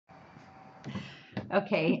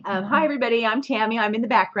Okay. Hi, everybody. I'm Tammy. I'm in the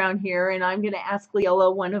background here, and I'm going to ask Leola,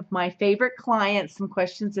 one of my favorite clients, some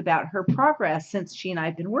questions about her progress since she and I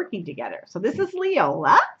have been working together. So this is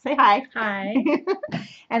Leola. Say hi. Hi.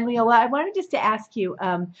 And Leola, I wanted just to ask you,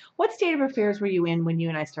 what state of affairs were you in when you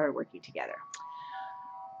and I started working together?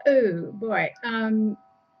 Oh boy.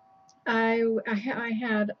 I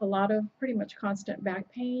had a lot of pretty much constant back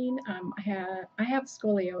pain. I have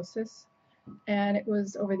scoliosis, and it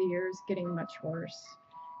was over the years getting much worse.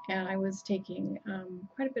 And I was taking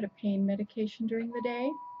quite a bit of pain medication during the day.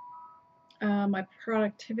 My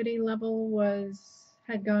productivity level was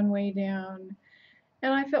had gone way down,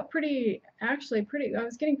 and I felt pretty. I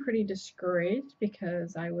was getting pretty discouraged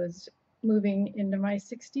because I was moving into my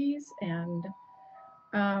 60s and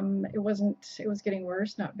it was getting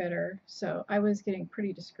worse, not better. So I was getting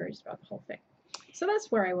pretty discouraged about the whole thing. So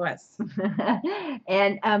that's where I was.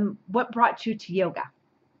 And what brought you to yoga?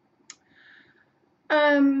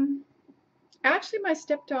 Um, Actually, my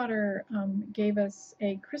stepdaughter gave us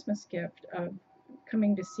a Christmas gift of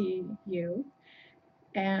coming to see you,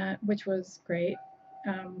 and which was great.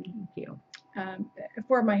 Um, Thank you.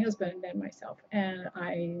 for my husband and myself, and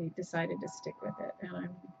I decided to stick with it, and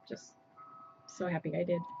I'm just so happy I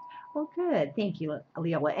did. Well, good. Thank you,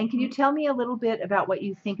 Leola. And can you tell me a little bit about what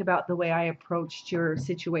you think about the way I approached your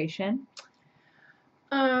situation?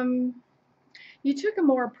 Um, you took a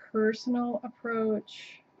more personal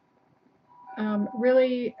approach.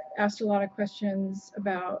 Really asked a lot of questions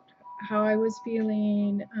about how I was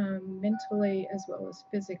feeling mentally as well as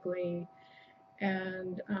physically,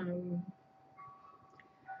 and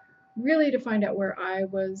really to find out where I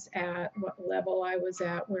was at, what level I was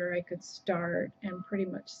at, where I could start, and pretty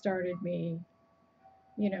much started me,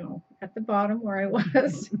 at the bottom where I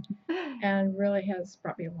was, and really has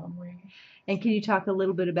brought me a long way. And can you talk a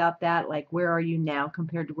little bit about that? Like, where are you now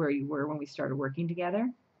compared to where you were when we started working together?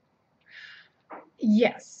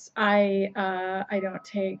 Yes, I don't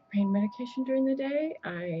take pain medication during the day.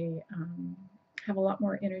 I have a lot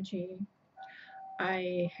more energy.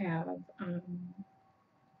 I have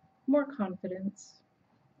more confidence.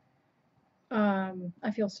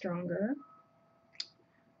 I feel stronger.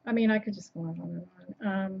 I mean, I could just go on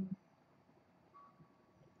and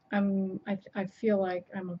on. I feel like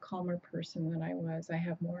I'm a calmer person than I was. I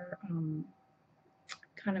have more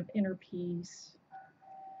kind of inner peace.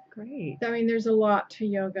 Great. I mean, there's a lot to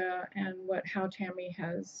yoga and how Tammy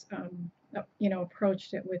has,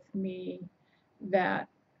 approached it with me. That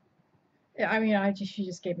I mean, she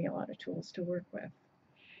just gave me a lot of tools to work with.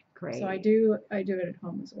 So Great. I do it at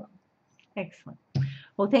home as well. Excellent.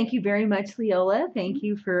 Well, thank you very much, Leola. Thank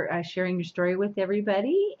you for sharing your story with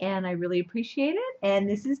everybody, and I really appreciate it. And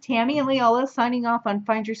this is Tammy and Leola signing off on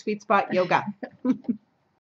Find Your Sweet Spot Yoga.